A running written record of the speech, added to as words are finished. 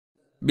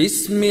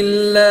بسم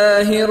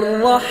الله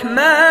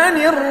الرحمن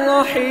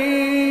الرحيم.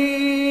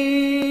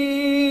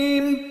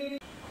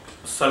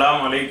 السلام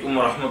عليكم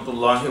ورحمة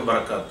الله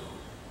وبركاته.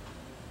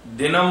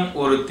 தினம்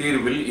ஒரு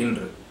தீர்வில்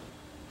இன்று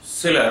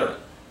சிலர்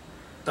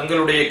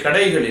தங்களுடைய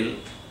கடைகளில்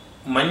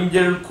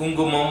மஞ்சள்,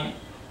 குங்குமம்,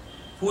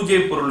 பூஜை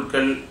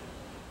பொருட்கள்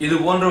இது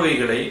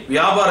போன்றவைகளை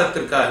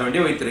வியாபாரத்திற்காக வேண்டி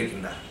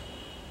வைத்திருக்கின்றனர்.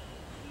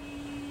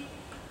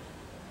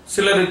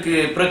 சிலருக்கு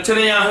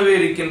பிரச்சனையாகவே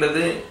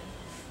இருக்கின்றது,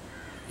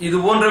 இது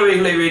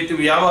போன்றவைகளை வைத்து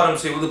வியாபாரம்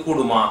செய்வது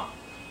கூடுமா?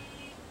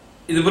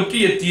 இது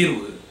பற்றிய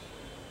தீர்வு.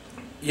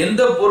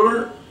 எந்த பொருள்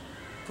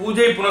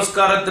பூஜை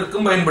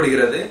புனஸ்காரத்திற்கும்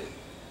பயன்படுகிறது,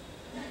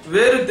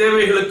 வேறு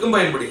தேவைகளுக்கும்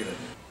பயன்படுகிறது.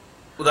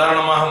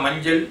 உதாரணமாக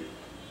மஞ்சள்,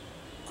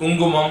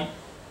 குங்குமம்,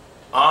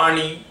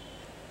 ஆணி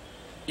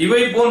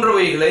இவை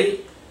போன்றவைகளை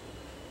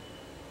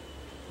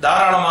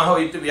தாராளமாக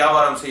வைத்து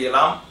வியாபாரம்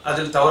செய்யலாம்,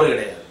 அதில் தவறு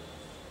கிடையாது.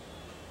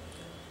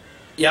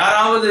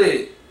 யாராவது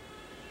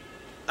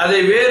அதை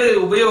வேறு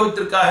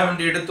உபயோகத்திற்காக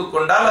வேண்டி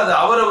எடுத்துக்கொண்டால் அது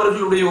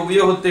அவரவர்களுடைய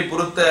உபயோகத்தை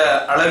பொறுத்த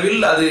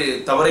அளவில் அது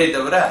தவறே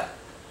தவிர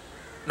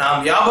நாம்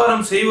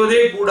வியாபாரம்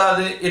செய்வதே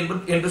கூடாது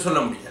என்று சொல்ல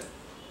முடியாது.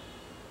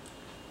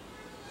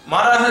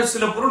 மாறாக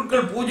சில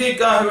பொருட்கள்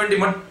பூஜைக்காக வேண்டி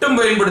மட்டும்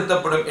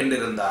பயன்படுத்தப்படும்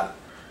என்றிருந்தால்,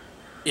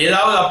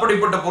 ஏதாவது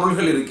அப்படிப்பட்ட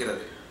பொருள்கள்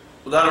இருக்கிறது.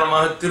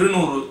 உதாரணமாக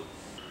திருநூறு,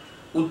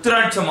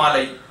 உத்திராட்ச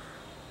மாலை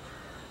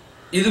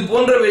இது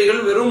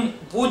போன்றவைகள் வெறும்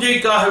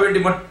பூஜைக்காக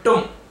வேண்டி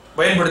மட்டும்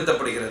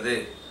பயன்படுத்தப்படுகிறது,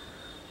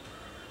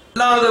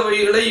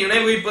 இல்லாதவைகளை இணை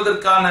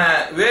வைப்பதற்கான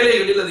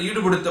வேலைகளில் அது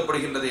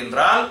ஈடுபடுத்தப்படுகின்றது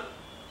என்றால்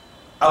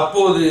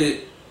அப்போது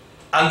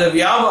அந்த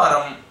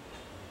வியாபாரம்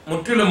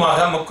முற்றிலுமாக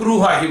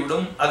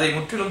மக்ரூஹாகிவிடும். அதை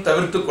முற்றிலும்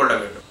தவிர்த்து கொள்ள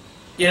வேண்டும்.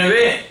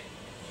 எனவே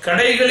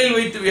கடைகளில்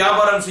வைத்து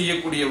வியாபாரம்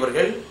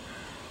செய்யக்கூடியவர்கள்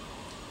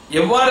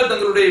எவ்வாறு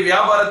தங்களுடைய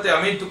வியாபாரத்தை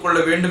அமைத்துக் கொள்ள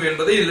வேண்டும்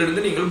என்பதை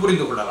இதிலிருந்து நீங்கள்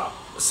புரிந்து கொள்ளலாம்.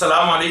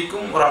 அஸ்ஸலாமு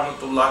அலைக்கும்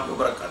வரஹ்மத்துல்லாஹி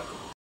வபரகாத்துஹு.